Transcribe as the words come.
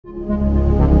I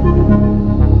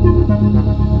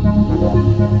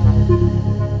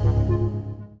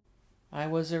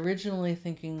was originally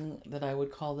thinking that I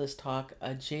would call this talk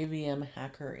a JVM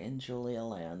hacker in Julia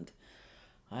land.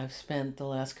 I've spent the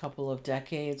last couple of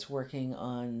decades working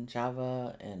on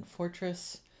Java and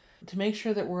Fortress. To make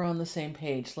sure that we're on the same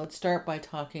page, let's start by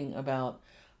talking about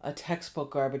a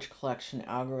textbook garbage collection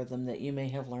algorithm that you may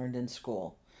have learned in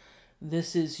school.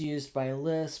 This is used by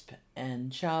Lisp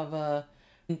and Java.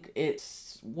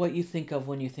 It's what you think of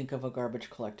when you think of a garbage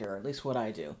collector, or at least what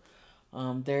I do.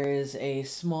 There is a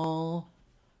small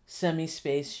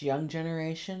semi-space young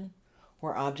generation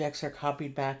where objects are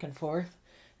copied back and forth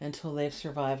until they've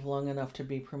survived long enough to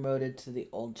be promoted to the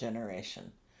old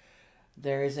generation.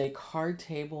 There is a card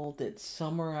table that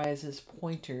summarizes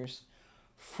pointers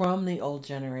from the old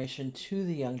generation to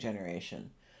the young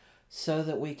generation so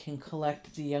that we can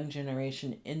collect the young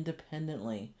generation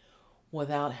independently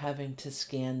without having to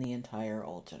scan the entire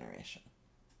old generation.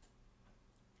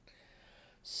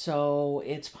 So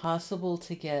it's possible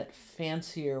to get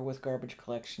fancier with garbage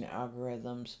collection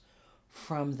algorithms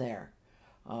from there.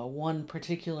 One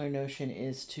particular notion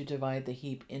is to divide the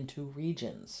heap into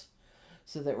regions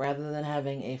so that rather than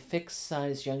having a fixed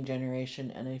size young generation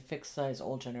and a fixed size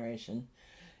old generation,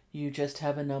 you just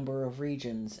have a number of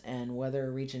regions, and whether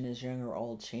a region is young or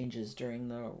old changes during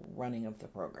the running of the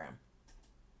program.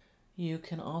 You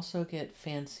can also get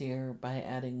fancier by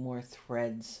adding more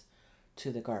threads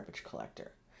to the garbage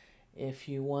collector. If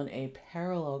you want a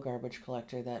parallel garbage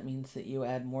collector, that means that you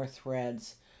add more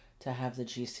threads to have the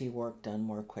GC work done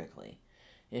more quickly.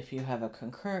 If you have a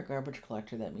concurrent garbage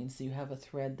collector, that means that you have a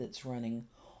thread that's running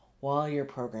while your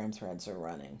program threads are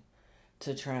running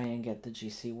to try and get the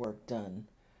GC work done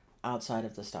outside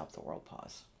of the stop the world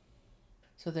pause.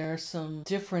 So there are some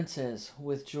differences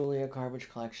with Julia garbage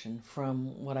collection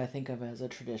from what I think of as a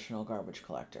traditional garbage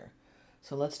collector.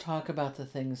 So let's talk about the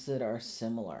things that are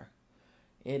similar.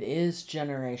 It is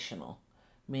generational,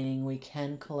 meaning we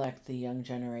can collect the young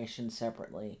generation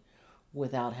separately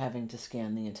without having to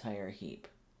scan the entire heap.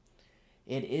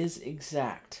 It is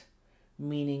exact,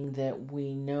 meaning that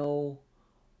we know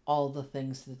all the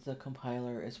things that the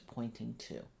compiler is pointing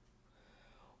to.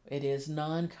 It is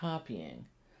non-copying,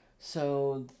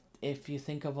 so if you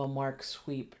think of a mark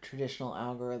sweep traditional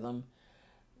algorithm,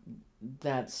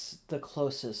 that's the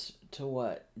closest to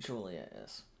what Julia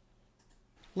is.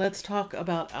 Let's talk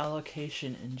about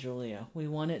allocation in Julia. We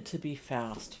want it to be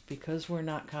fast. Because we're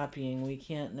not copying, we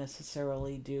can't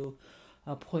necessarily do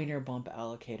a pointer bump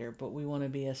allocator, but we want to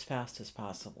be as fast as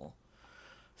possible.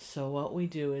 So what we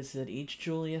do is that each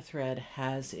Julia thread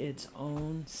has its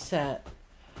own set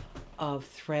of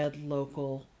thread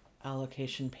local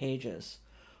allocation pages,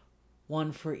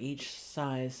 one for each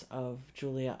size of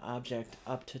Julia object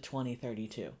up to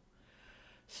 2032.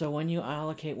 So when you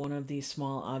allocate one of these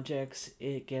small objects,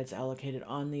 it gets allocated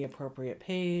on the appropriate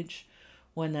page.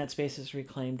 When that space is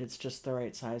reclaimed, it's just the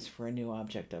right size for a new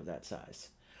object of that size.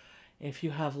 If you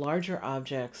have larger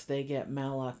objects, they get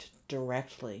mallocked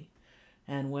directly.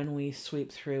 And when we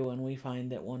sweep through and we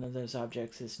find that one of those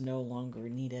objects is no longer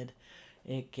needed,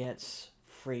 it gets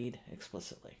freed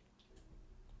explicitly.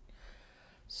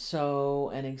 So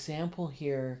an example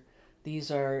here,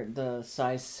 these are the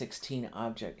size 16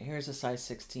 object. Here's a size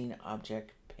 16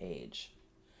 object page.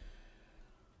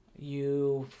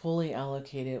 You fully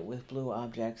allocate it with blue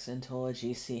objects until a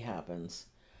GC happens.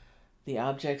 The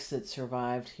objects that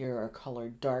survived here are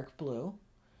colored dark blue,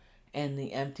 and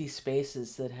the empty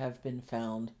spaces that have been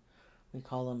found,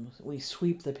 we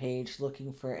sweep the page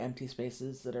looking for empty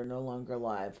spaces that are no longer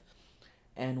live,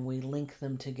 and we link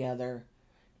them together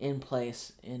in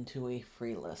place into a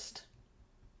free list.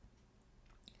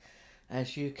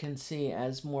 As you can see,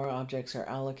 as more objects are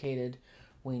allocated,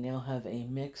 we now have a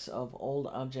mix of old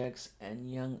objects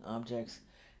and young objects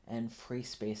and free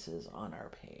spaces on our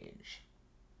page.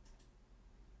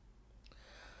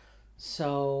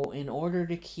 So in order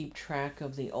to keep track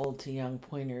of the old to young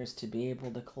pointers to be able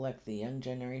to collect the young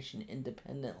generation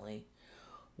independently,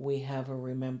 we have a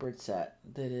remembered set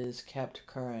that is kept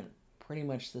current pretty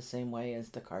much the same way as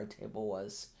the card table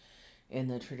was in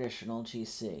the traditional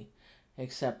GC,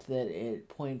 except that it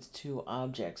points to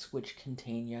objects which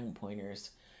contain young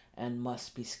pointers and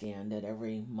must be scanned at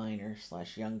every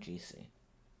minor/young GC.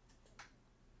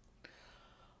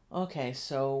 Okay,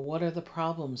 so what are the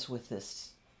problems with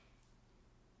this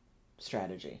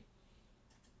strategy?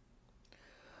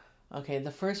 Okay,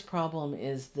 the first problem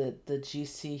is that the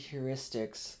GC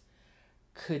heuristics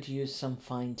could use some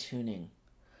fine-tuning.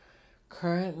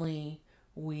 Currently,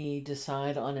 we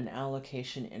decide on an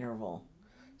allocation interval.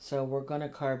 So we're going to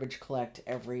garbage collect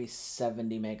every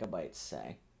 70 megabytes,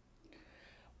 say.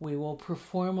 We will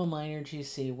perform a minor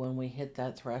GC when we hit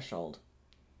that threshold.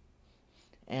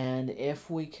 And if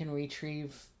we can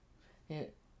retrieve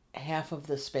half of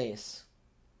the space,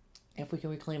 if we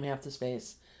can reclaim half the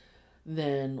space,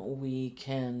 then we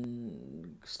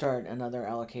can start another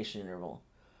allocation interval.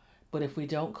 But if we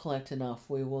don't collect enough,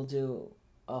 we will do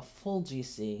a full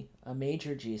GC, a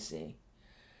major GC.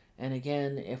 And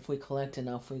again, if we collect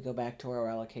enough, we go back to our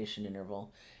allocation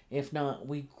interval. If not,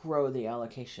 we grow the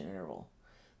allocation interval.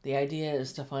 The idea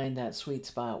is to find that sweet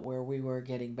spot where we were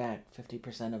getting back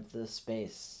 50% of the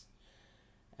space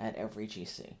at every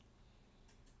GC.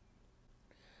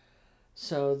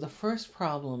 So the first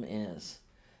problem is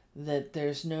that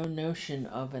there's no notion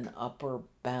of an upper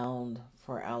bound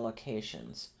for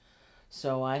allocations.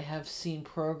 So I have seen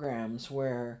programs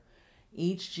where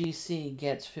each GC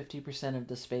gets 50% of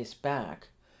the space back,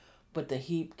 but the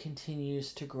heap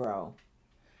continues to grow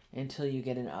until you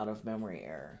get an out-of-memory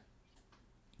error.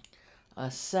 A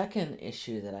second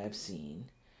issue that I've seen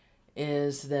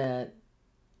is that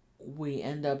we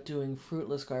end up doing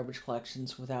fruitless garbage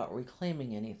collections without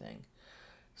reclaiming anything.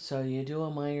 So you do a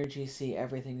minor GC,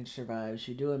 everything survives.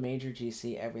 You do a major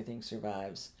GC, everything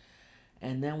survives.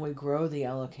 And then we grow the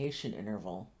allocation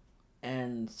interval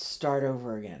and start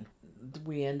over again.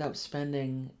 We end up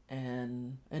spending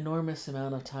an enormous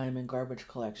amount of time in garbage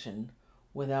collection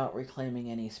without reclaiming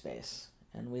any space,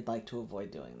 and we'd like to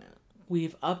avoid doing that.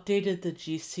 We've updated the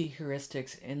GC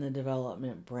heuristics in the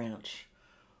development branch.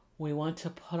 We want to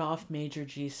put off major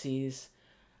GCs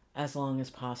as long as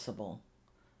possible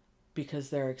because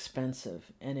they're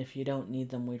expensive, and if you don't need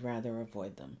them, we'd rather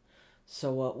avoid them.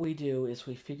 So what we do is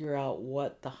we figure out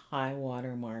what the high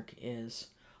water mark is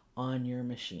on your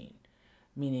machine,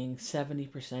 meaning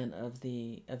 70% of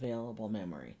the available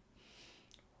memory.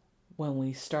 When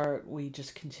we start, we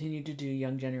just continue to do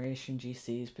young generation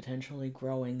GCs, potentially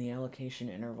growing the allocation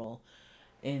interval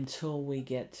until we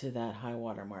get to that high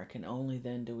water mark, and only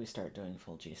then do we start doing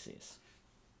full GCs.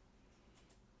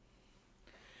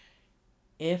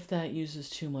 If that uses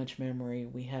too much memory,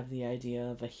 we have the idea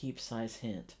of a heap size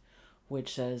hint,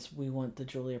 which says we want the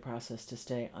Julia process to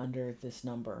stay under this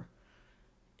number,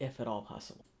 if at all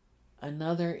possible.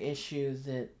 Another issue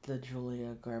that the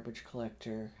Julia garbage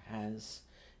collector has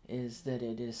is that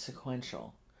it is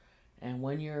sequential. And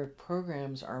when your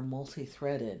programs are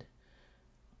multi-threaded,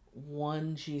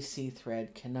 one GC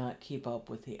thread cannot keep up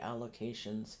with the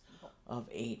allocations of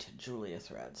 8 Julia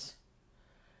threads.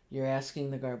 You're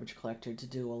asking the garbage collector to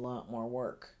do a lot more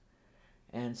work.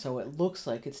 And so it looks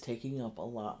like it's taking up a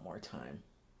lot more time.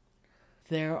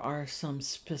 There are some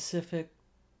specific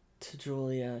to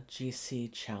Julia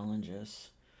GC challenges.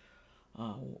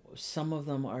 Some of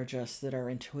them are just that our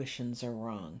intuitions are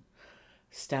wrong.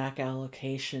 Stack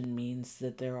allocation means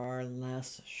that there are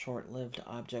less short-lived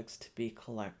objects to be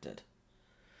collected.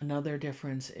 Another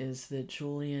difference is that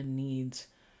Julia needs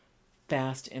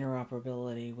fast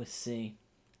interoperability with C.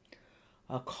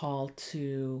 A call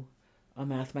to a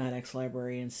mathematics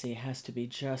library in C has to be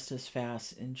just as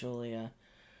fast in Julia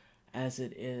as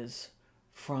it is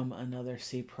from another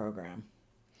C program.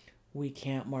 We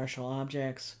can't marshal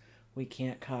objects, we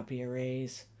can't copy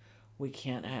arrays, we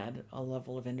can't add a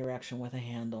level of interaction with a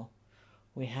handle.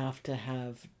 We have to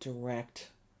have direct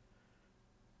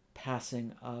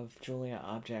passing of Julia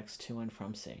objects to and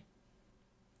from C.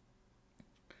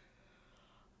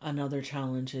 Another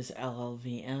challenge is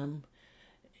LLVM.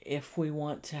 If we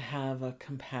want to have a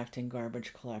compacting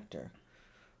garbage collector,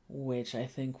 which I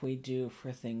think we do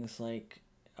for things like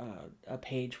a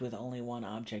page with only one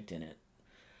object in it,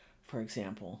 for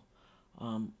example,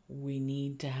 we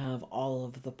need to have all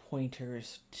of the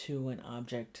pointers to an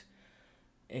object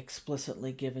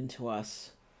explicitly given to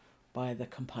us by the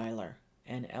compiler,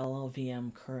 and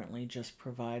LLVM currently just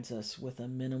provides us with a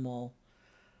minimal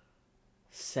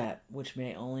set, which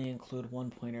may only include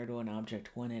one pointer to an object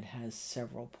when it has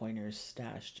several pointers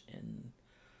stashed in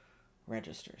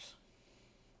registers.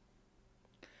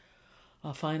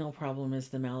 A final problem is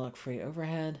the malloc-free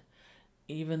overhead.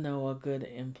 Even though a good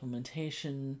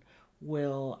implementation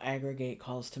will aggregate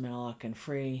calls to malloc and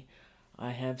free,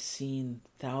 I have seen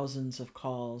thousands of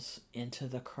calls into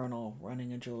the kernel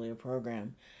running a Julia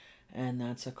program, and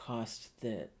that's a cost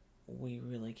that we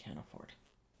really can't afford.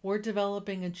 We're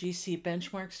developing a GC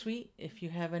benchmark suite. If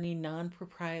you have any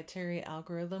non-proprietary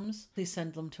algorithms, please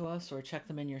send them to us or check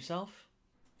them in yourself.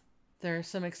 There are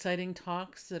some exciting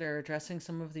talks that are addressing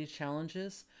some of these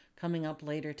challenges coming up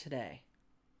later today.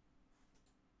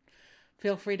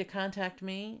 Feel free to contact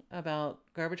me about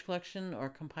garbage collection or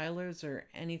compilers or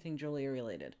anything Julia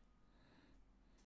related.